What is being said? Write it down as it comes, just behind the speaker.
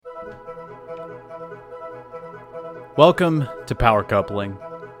Welcome to Power Coupling.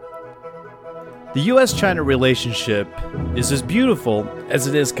 The U.S.-China relationship is as beautiful as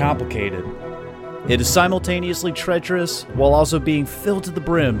it is complicated. It is simultaneously treacherous while also being filled to the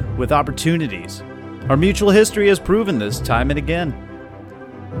brim with opportunities. Our mutual history has proven this time and again.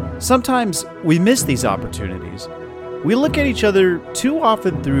 Sometimes we miss these opportunities. We look at each other too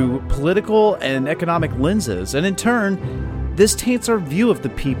often through political and economic lenses, and in turn, this taints our view of the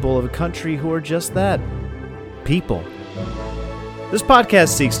people of a country who are just that. People. This podcast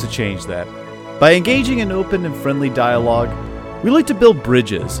seeks to change that. By engaging in open and friendly dialogue, we like to build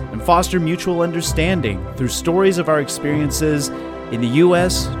bridges and foster mutual understanding through stories of our experiences in the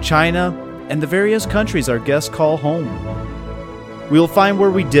US, China, and the various countries our guests call home. We will find where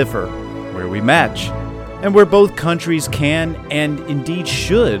we differ, where we match, and where both countries can and indeed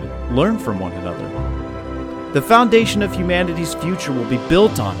should learn from one another. The foundation of humanity's future will be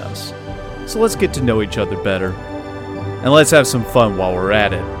built on us. So let's get to know each other better. And let's have some fun while we're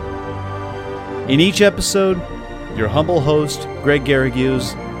at it. In each episode, your humble host, Greg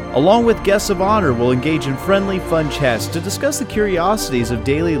Garrigues, along with guests of honor, will engage in friendly, fun chats to discuss the curiosities of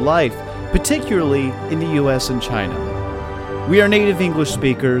daily life, particularly in the US and China. We are native English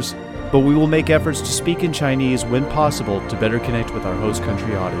speakers, but we will make efforts to speak in Chinese when possible to better connect with our host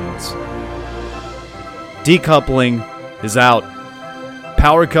country audience. Decoupling is out.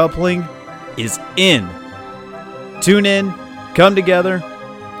 Power coupling is in. Tune in, come together,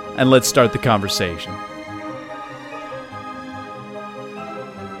 and let's start the conversation.